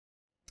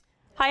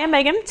Hi, I'm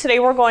Megan. Today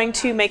we're going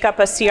to make up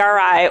a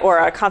CRI, or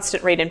a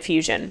constant rate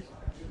infusion.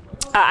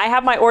 I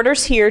have my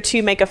orders here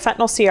to make a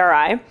fentanyl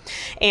CRI,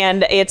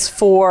 and it's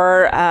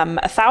for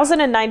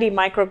 1,090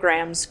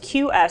 micrograms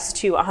QS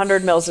to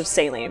 100 mils of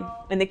saline.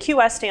 And the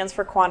QS stands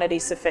for quantity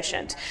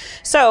sufficient.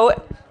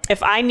 So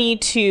if I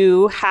need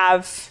to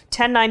have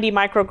 1090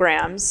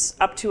 micrograms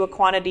up to a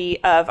quantity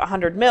of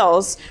 100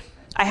 mils,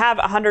 I have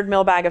a 100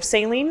 mil bag of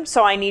saline,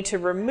 so I need to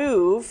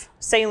remove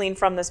saline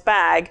from this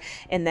bag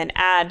and then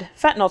add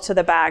fentanyl to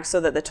the bag so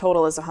that the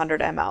total is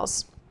 100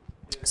 mLs.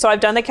 So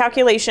I've done the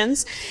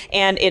calculations,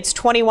 and it's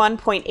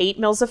 21.8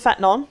 mils of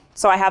fentanyl.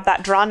 So I have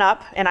that drawn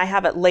up and I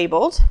have it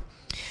labeled.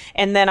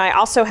 And then I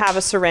also have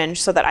a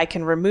syringe so that I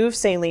can remove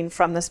saline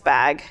from this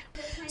bag.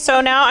 So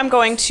now I'm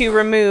going to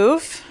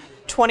remove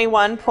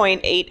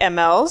 21.8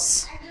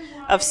 mLs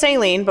of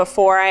saline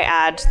before I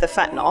add the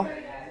fentanyl.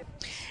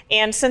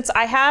 And since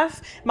I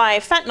have my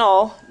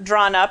fentanyl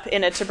drawn up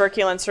in a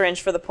tuberculin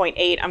syringe for the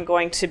 0.8, I'm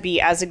going to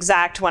be as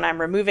exact when I'm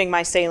removing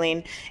my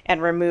saline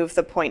and remove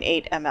the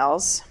 0.8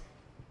 mLs.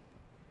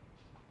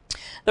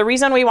 The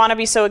reason we want to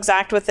be so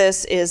exact with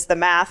this is the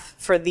math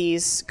for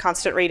these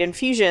constant rate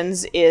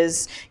infusions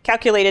is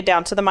calculated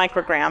down to the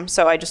microgram.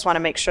 So I just want to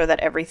make sure that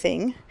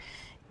everything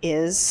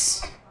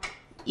is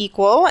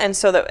equal. And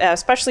so that,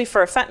 especially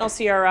for a fentanyl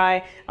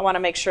CRI, I want to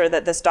make sure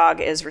that this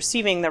dog is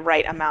receiving the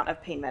right amount of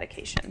pain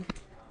medication.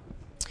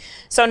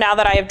 So now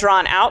that I have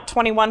drawn out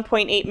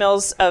 21.8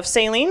 mils of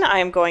saline, I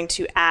am going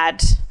to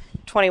add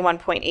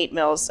 21.8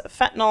 mils of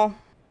fentanyl.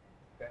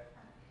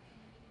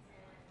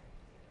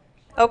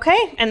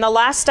 Okay, and the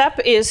last step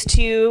is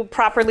to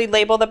properly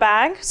label the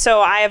bag.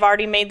 So I have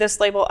already made this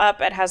label up.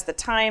 It has the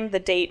time, the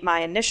date, my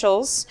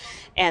initials,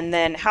 and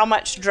then how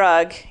much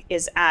drug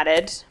is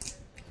added.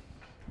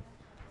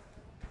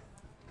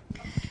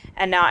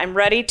 And now I'm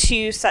ready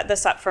to set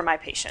this up for my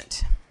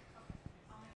patient.